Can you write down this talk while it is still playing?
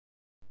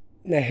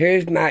Now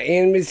here's my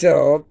end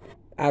result.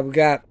 I've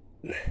got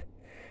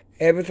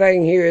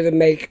everything here to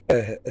make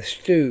a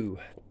stew.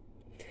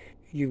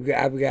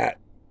 I've got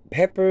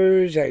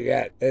peppers, I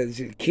got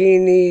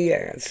zucchini,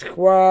 I got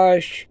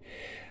squash,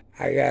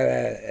 I got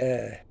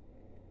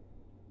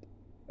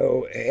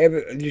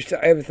just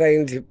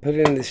everything to put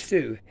in the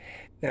stew.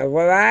 Now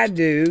what I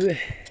do,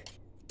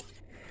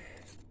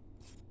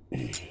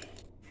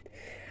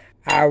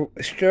 I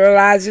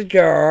sterilize the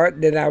jar,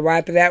 then I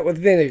wipe it out with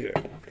vinegar.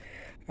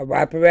 I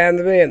wipe around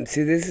the rim.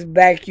 See, this is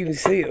vacuum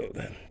sealed.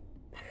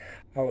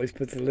 I always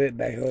put the lid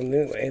back on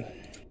anyway.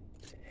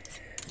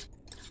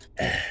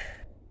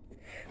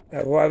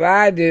 Now what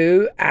I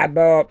do,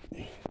 let's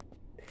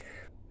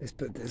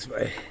put it this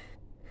way.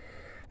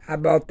 I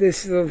bought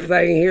this little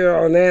thing here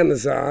on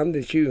Amazon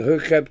that you can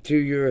hook up to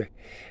your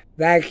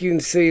vacuum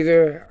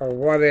sealer or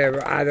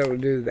whatever. I don't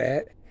do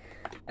that.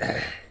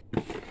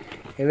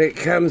 And it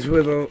comes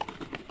with a...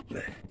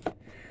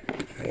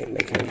 I ain't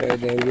making a very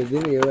damn good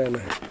video, am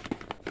I?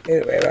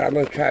 Anyway, I'm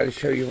going to try to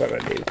show you what I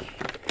do.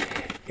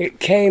 It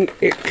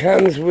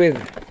comes with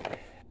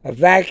a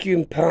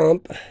vacuum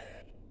pump,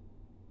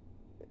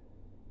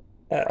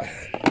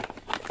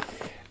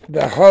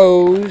 the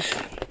hose.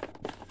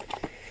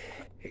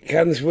 It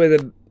comes with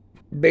a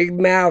big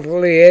mouth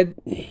lid.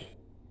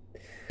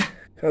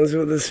 Comes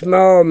with a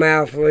small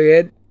mouth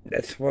lid.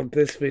 That's what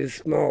this is,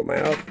 small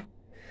mouth.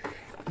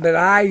 But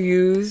I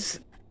use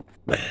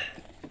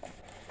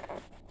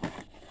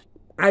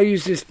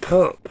this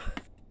pump,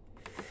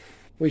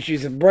 which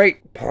is a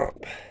brake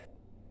pump.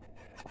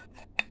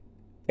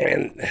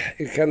 And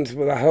it comes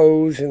with a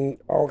hose and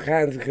all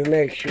kinds of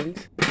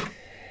connections.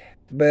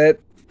 But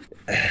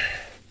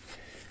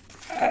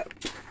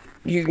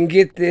you can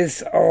get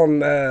this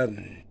on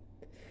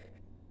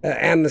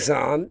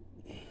Amazon.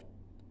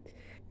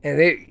 And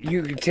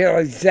you can tell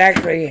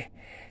exactly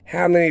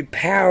how many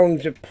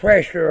pounds of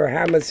pressure or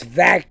how much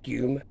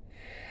vacuum.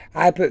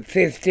 I put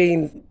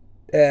 15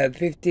 up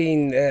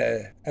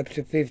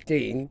to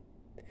 15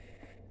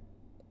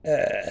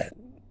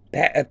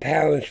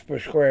 pounds per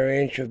square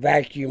inch of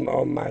vacuum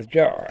on my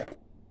jar.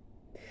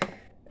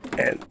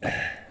 And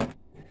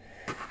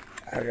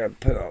I gotta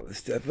put all this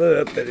stuff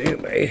up, but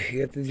anyway, you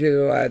get the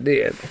general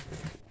idea.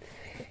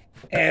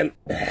 And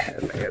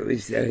at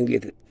least I can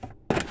get it.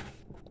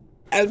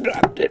 I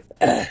dropped it.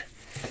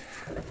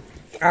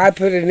 I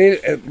put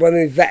it in one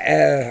of these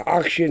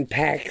auction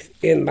packs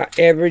in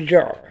every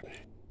jar.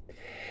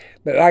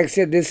 But like I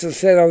said, this will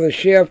sit on the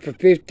shelf for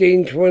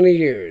 15, 20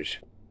 years.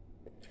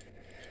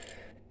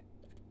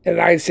 And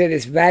like I said,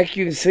 it's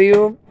vacuum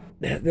sealed.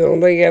 The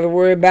only thing you got to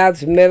worry about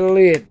is the metal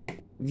lid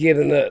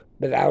giving up.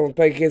 But I don't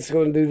think it's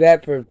going to do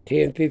that for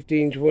 10,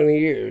 15, 20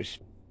 years.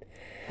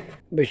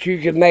 But you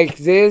can make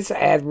this,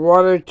 add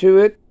water to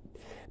it,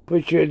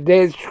 put your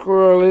dead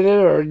squirrel in it,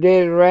 or a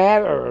dead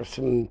rat, or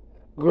some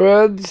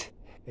grubs,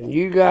 and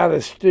you got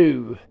a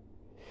stew.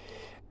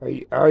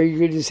 Or you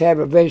could just have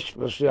a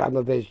vegetable stew. I'm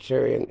a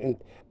vegetarian, and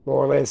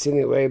more or less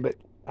anyway, but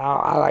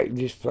I like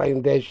just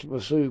plain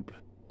vegetable soup.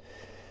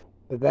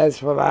 But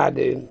that's what I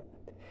do.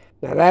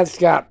 Now that's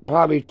got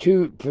probably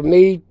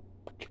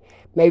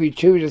maybe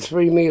 2 to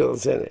 3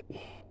 meals in it,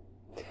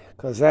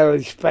 because that'll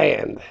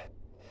expand.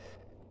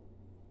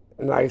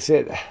 And like I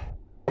said,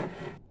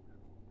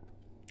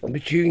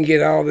 but you can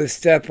get all this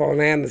stuff on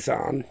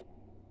Amazon.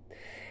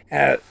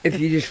 If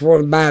you just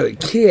want to buy the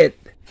kit,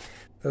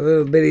 a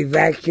little bitty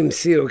vacuum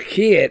seal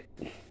kit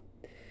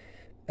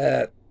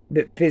that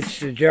fits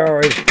the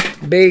jars,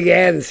 big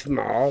and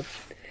small.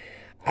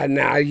 And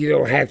now you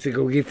don't have to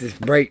go get this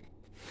brake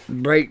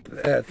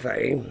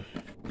thing,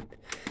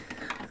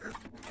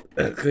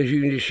 because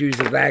you can just use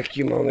the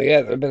vacuum on the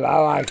other. But I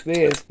like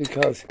this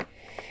because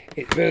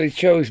it really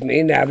shows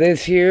me. Now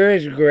this here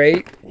is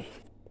great.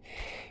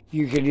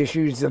 You can just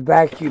use the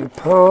vacuum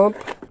pump,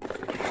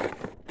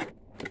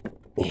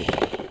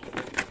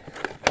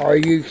 or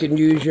you can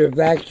use your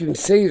vacuum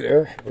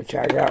sealer, which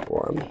I got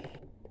one.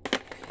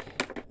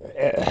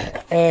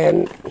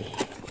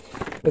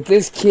 But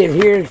this kit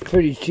here is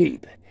pretty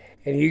cheap,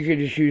 and you can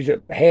just use a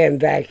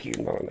hand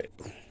vacuum on it.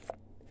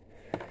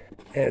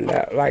 And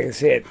like I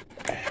said,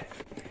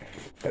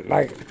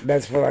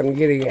 that's what I'm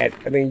getting at.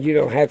 I mean, you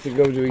don't have to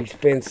go too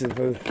expensive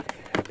with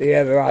the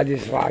other. I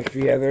just like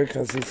the other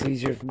because it's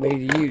easier for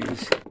me to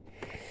use.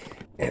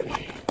 And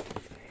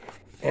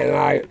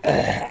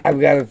I've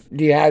got to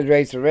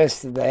dehydrate the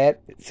rest of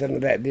that. Some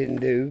of that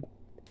didn't do.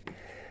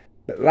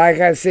 But like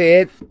I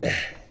said,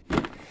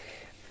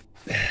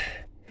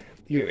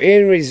 your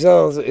end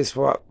result is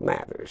what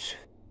matters.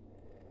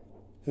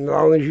 As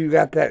long as you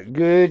got that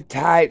good,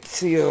 tight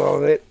seal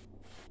on it,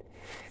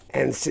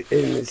 and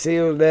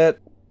sealed up,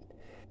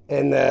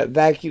 and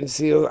vacuum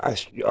sealed, I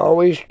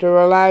always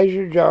sterilize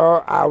your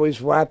jar. I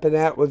always wipe it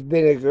out with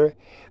vinegar,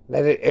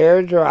 let it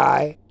air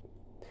dry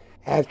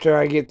after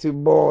I get through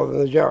boiling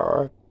the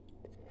jar.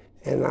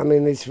 And I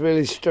mean, it's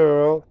really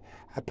sterile.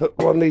 I put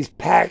one of these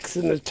packs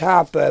in the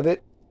top of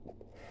it,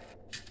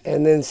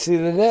 and then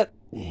seal it up.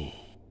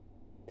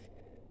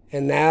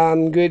 And now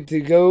I'm good to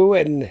go,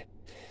 and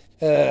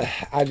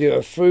I do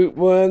a fruit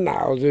one.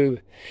 I'll do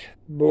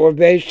more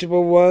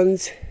vegetable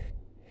ones.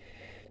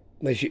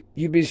 But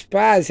you'd be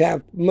surprised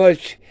how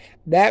much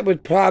that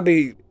would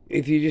probably,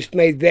 if you just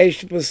made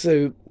vegetable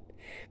soup,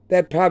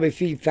 that'd probably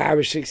feed 5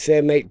 or 6,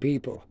 7, 8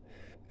 people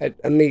at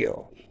a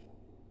meal.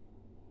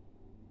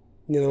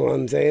 You know what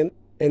I'm saying?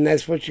 And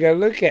that's what you got to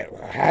look at.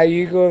 How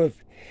you going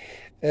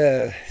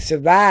to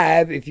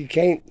survive if you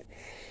can't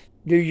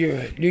do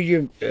your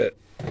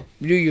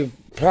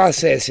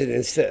processing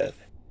and stuff?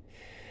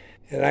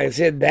 And like I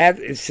said, that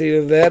is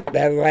sealed up.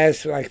 That'll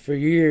last like for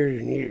years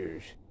and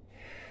years.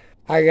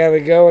 I gotta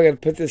go. I gotta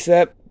put this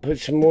up, put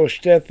some more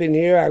stuff in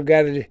here. I've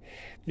got to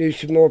do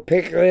some more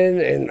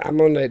pickling, and I'm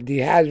gonna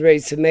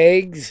dehydrate some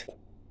eggs,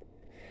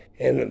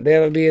 and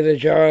they'll be in a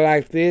jar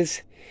like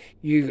this.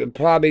 You could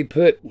probably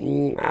put,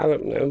 I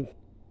don't know,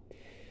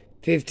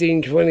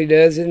 15, 20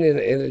 dozen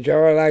in a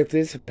jar like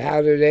this of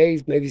powdered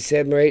eggs, maybe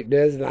 7 or 8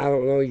 dozen. I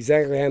don't know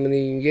exactly how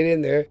many you can get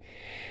in there.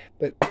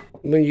 But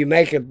when you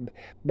make a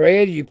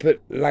bread, you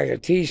put like a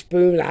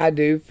teaspoon, I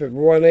do, for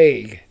 1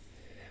 egg,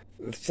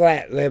 a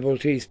flat level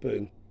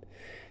teaspoon.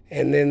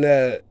 And then,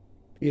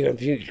 you know,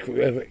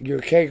 if your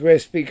cake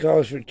recipe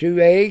calls for 2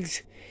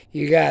 eggs,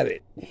 you got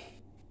it.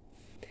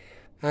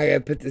 I got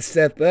to put the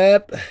stuff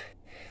up.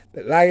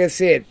 But like I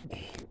said,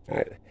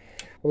 I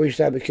wish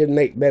I could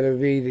make better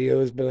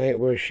videos, but I ain't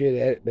worth shit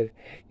at it. But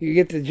you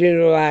get the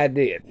general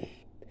idea.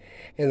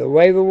 And the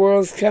way the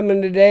world's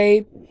coming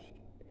today,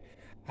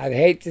 I'd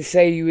hate to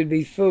say you would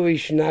be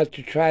foolish not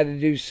to try to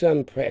do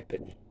some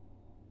prepping.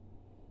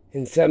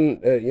 And some,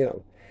 you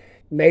know,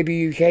 maybe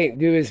you can't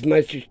do as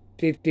much as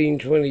 15,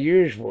 20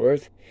 years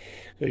worth,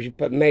 because you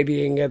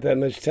maybe ain't got that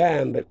much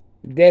time, but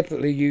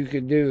definitely you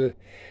could do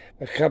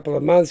a couple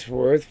of months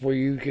worth where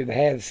you could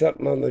have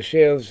something on the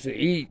shelves to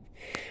eat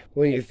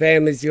when your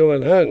family's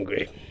going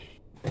hungry.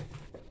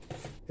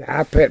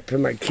 I prep for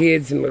my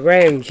kids and my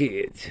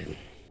grandkids.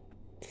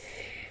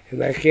 And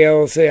like they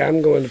all say,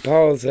 I'm going to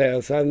Paul's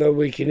house. I know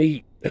we can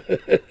eat.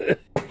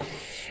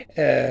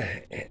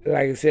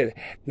 Like I said,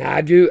 now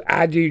I do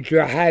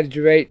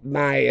dehydrate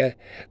my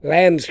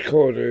lamb's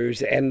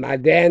quarters and my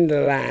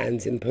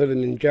dandelions and put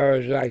them in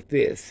jars like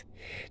this.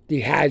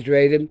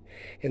 Dehydrate them,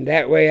 and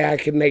that way I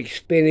can make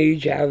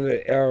spinach out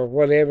of or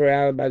whatever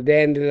out of my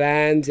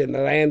dandelions and my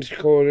lamb's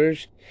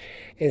quarters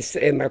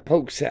and my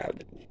poke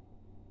salad.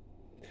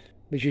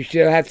 But you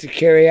still have to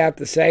carry out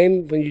the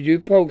same when you do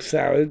poke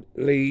salad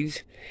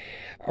leaves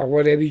or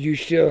whatever. You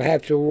still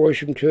have to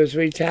wash them 2 or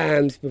 3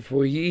 times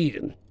before you eat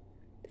them.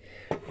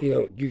 You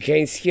know, you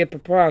can't skip a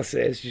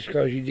process just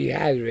because you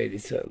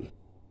dehydrated something.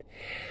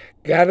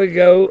 Gotta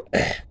go.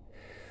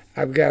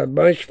 I've got a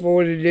bunch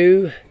more to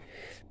do.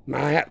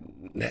 Like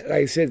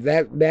I said,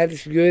 that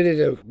is good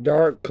in a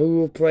dark,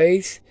 cool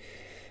place.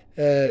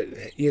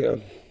 You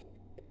know,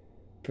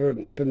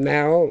 from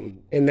now on.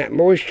 And that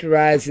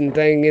moisturizing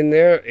thing in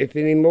there, if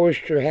any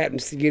moisture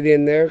happens to get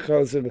in there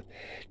because of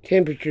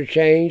temperature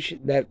change,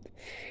 that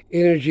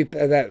energy,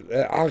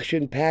 that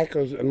oxygen pack,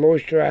 or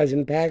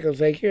moisturizing pack will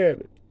take care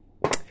of it.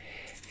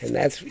 And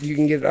that's, you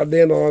can get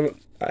them on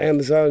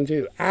Amazon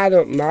too. I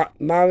don't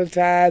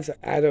monetize.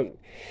 I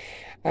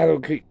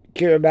don't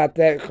care about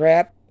that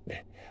crap.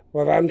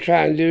 What I'm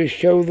trying to do is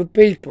show the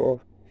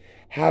people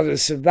how to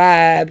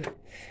survive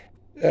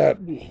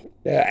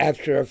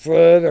after a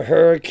flood, a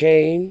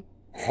hurricane,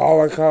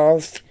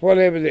 Holocaust,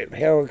 whatever the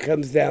hell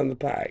comes down the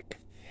pike.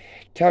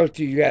 Talk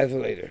to you guys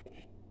later.